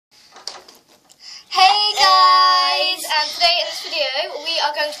this video, we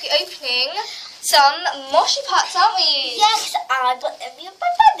are going to be opening some moshi packs, aren't we? Yes, I got them with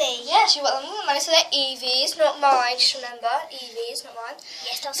my money. Yes, you got them with money, so they're Evie's, not mine, just remember. Evie's, not mine.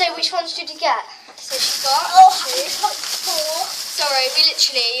 Yes, that's so which ones did you get? So she's got four. Sorry,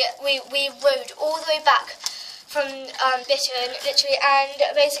 we rode all the way back from Bitten, literally, and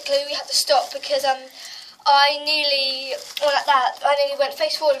basically we had to stop because I nearly went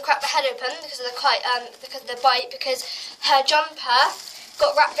face forward and cracked my head open because of the bite, because her jumper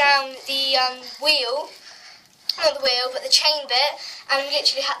got wrapped down the wheel, not the wheel, but the chain bit, and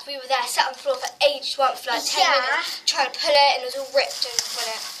we were there, sat on the floor for ages, for like 10 minutes, trying to pull it, and it was all ripped and stuff on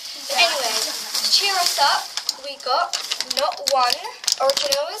it. But anyway, to cheer us up, we got not one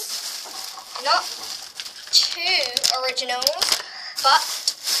originals, not two originals, but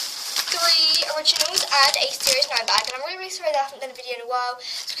 3 originals and a Series 9 bag. And I'm really sorry that I haven't done a video in a while.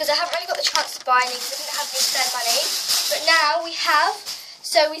 It's because I haven't really got the chance to buy any because I didn't have any spare money. But now we have,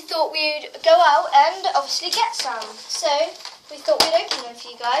 so we thought we'd go out and obviously get some. So we thought we'd open them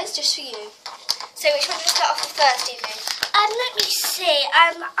for you guys, just for you. So which one do you start off with first, Evie? Let me see.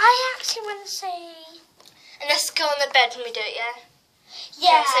 I actually want to say... And let's go on the bed when we do it, yeah?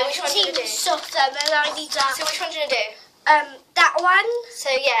 Yeah, so which one do you do? Softer, and I need that. So which one do you do? That one. So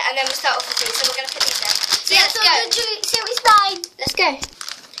yeah, and then we'll start off with these. So we're going to put these in. So yeah, let's go. Series 9. Let's go.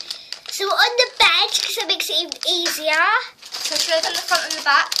 So we're on the bed because it makes it even easier. So should I do the front and the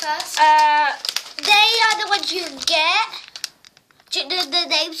back first? They are the ones you can get. Do you know the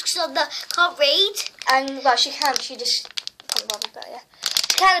names because I can't read? And well, she can. She just can't bother, but yeah,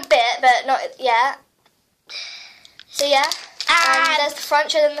 she can a bit, but not yet. So yeah, and there's the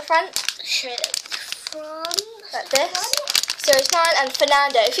front. Show them the front. Show them the front. Like this. So it's mine and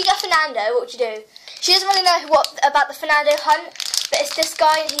Fernando. If you get Fernando, what would you do? She doesn't really know about the Fernando hunt, but it's this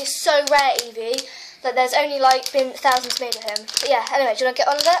guy, and he's so rare, Evie, that there's only like been thousands made of him. But yeah, anyway, do you want to get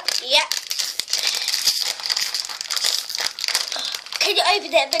on with it? Yeah. Can you open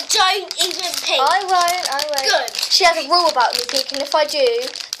it, but don't even peek? I won't. Good. She has a rule about me peeking. If I do,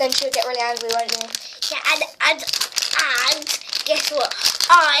 then she'll get really angry, won't you? Yeah, and guess what?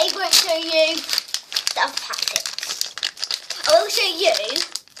 I won't show you the other packets. I will show you,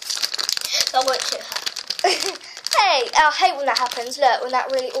 but I won't show her. Hey, I hate when that happens. Look, when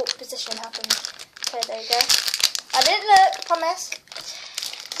that really awkward position happens. Okay, there you go. I didn't look, I promise.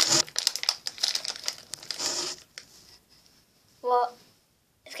 What?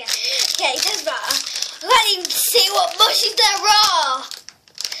 Okay, it doesn't matter. I can't even see what mushies there are.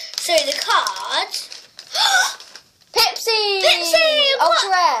 So the card. Pipsy! Pipsy! Ultra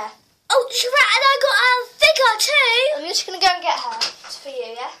rare. Ultra rare, and I got a figure too. I'm just going to go and get her. It's for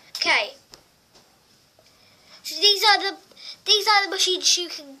you, yeah? Okay. So these are the machines you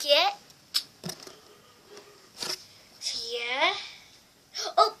can get. So yeah.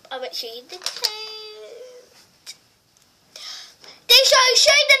 Oh, I won't show you the code. They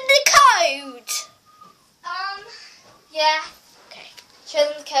show them the code. Yeah. Okay. Show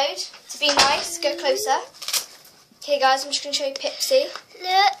them the code. To be nice, go closer. Okay, guys, I'm just going to show you Pipsy.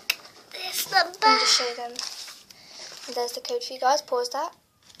 Look, this number. And just show them. And there's the code for you guys. Pause that.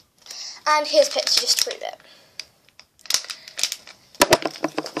 And here's Pipsy just to prove it.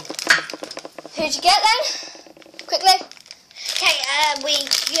 Who'd you get then? Quickly. Okay, we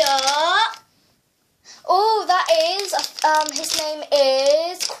got. Oh, that is, his name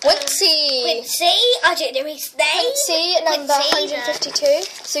is Quincy. Quincy, I don't know his name. Quincy, number 152.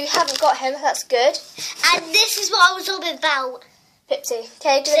 So you haven't got him, that's good. And this is what I was talking about. Pipsy.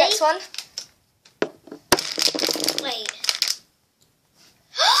 Okay, do the next one. Wait.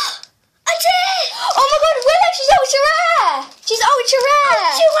 I did! Oh my god, Willow, she's ultra rare! She's ultra rare!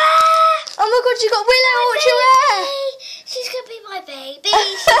 Ultra rare! Oh my god, you got Willow ultra rare! She's going to be my baby.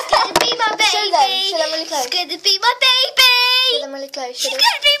 She's going to be my baby. Show them really close. She's going to be my baby. Show them really close. She's going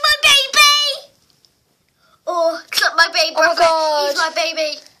to be my baby. Oh, it's not my baby. Oh my god. He's my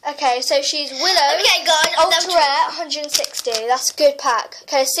baby. Okay, so she's Willow. Okay, guys. Ultra rare, 160. That's a good pack.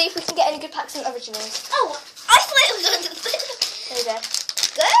 Okay, see if we can get any good packs in originals. Oh, I thought it was on the There you go.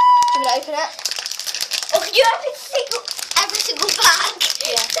 Good. Do you want to open it? Oh, can you open every single bag?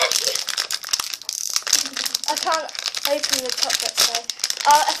 Yeah. I can't open the top bit, so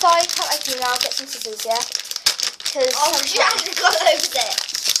if I can't open it, I'll get some scissors, yeah? Because she actually got over it.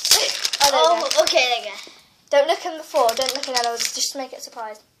 Oh, okay, there you go. Don't look in the floor, don't look in animals, just to make it a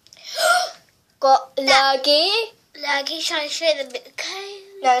surprise. Got Luggy. Luggy, shall I show them the code?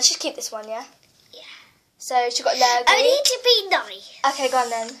 No, let's just keep this one, yeah? Yeah. So she got Luggy. I need to be nice. Okay, go on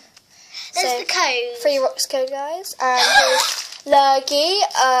then. There's the code. 3 rocks code, guys. And here's Luggy,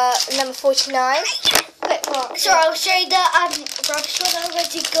 number 49. Quick, So I'll show you the brush one I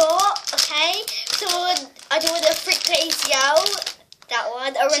already got, okay? So I do want a Frick Place Yell. That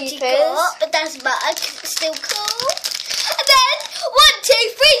one I already got, but that's mug. Still cool. And then 1, 2,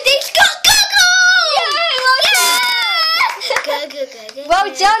 3, these got Go.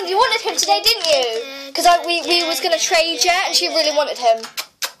 Well done. You wanted him today, didn't you? Because we was going to trade you, and she really wanted him.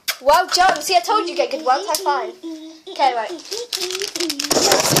 Well done. See, I told you get good ones. High five. Okay, right.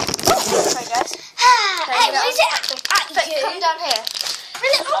 Sorry, guys. Hey, where's it? Come down here. Put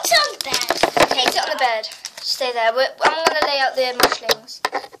it on the bed. Okay, sit on the bed. Stay there. I'm going to lay out the mushrooms.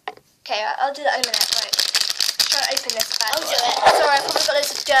 Okay, right, I'll do that in a minute. Right. Try to open this bad boy. I'll do it. Sorry, I've probably got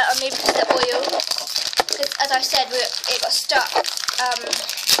loads of dirt on me because of the oil. Because, as I said, it got stuck.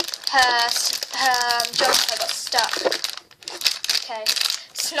 Her jumper got stuck. Okay.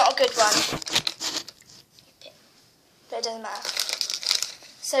 It's not a good one. But it doesn't matter.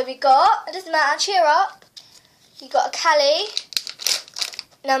 So we got, it doesn't matter, cheer up. You got a Callie,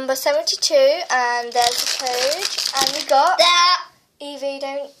 number 72, and there's the code. And we got that. Evie,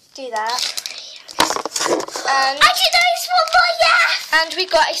 don't do that. And I did this one more, yeah. And we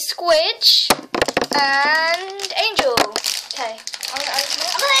got a Squidge and Angel. Okay, I'm gonna open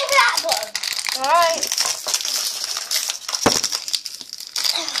it. I'm gonna open that one. Alright.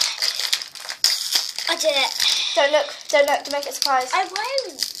 I did it. Don't look to make it a surprise. I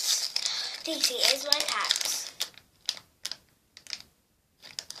won't. DC is my cat.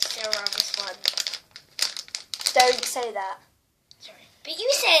 Still on this one. Don't say that. Sorry. But you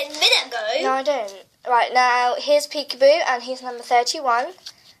said it a minute ago. No, I don't. Right, now here's Peekaboo, and he's number 31.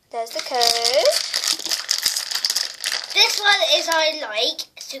 There's the code. This one is I like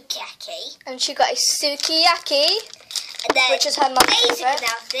Sukiyaki. And she got a Sukiyaki, And then which is her mum's favourite.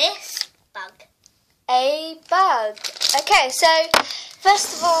 Now this bug. A bug. Okay, so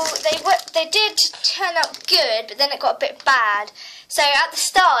first of all, they did turn out good, but then it got a bit bad. So at the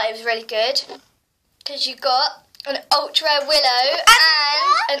start, it was really good because you got an ultra willow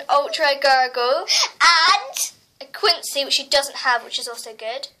and an ultra gurgle And a Quincy, which she doesn't have, which is also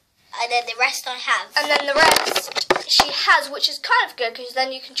good. And then the rest I have. And then the rest she has, which is kind of good because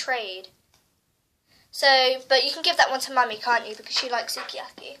then you can trade. So, but you can give that one to Mummy, can't you? Because she likes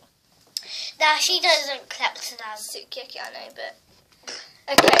Sukiyaki. Now she doesn't collect that. Sukiyaki, I know, but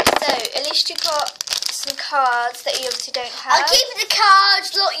okay. So at least you got some cards that you obviously don't have. I'll keep the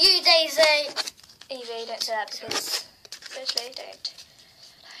cards, not you, Daisy. Evie, don't say that because seriously, don't.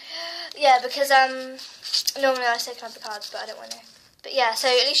 Yeah, because normally I say can I have the cards, but I don't want to. But yeah, so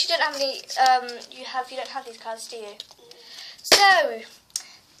at least you don't have any. You don't have these cards, do you? So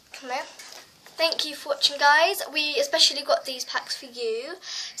come here. Thank you for watching, guys. We especially got these packs for you.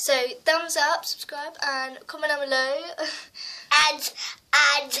 So thumbs up, subscribe, and comment down below. And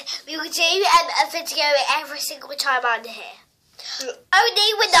we will do a video every single time I'm here.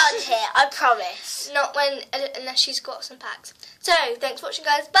 Only when I'm here, I promise. Not when, unless she's got some packs. So thanks for watching,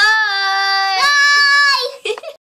 guys. Bye. Bye.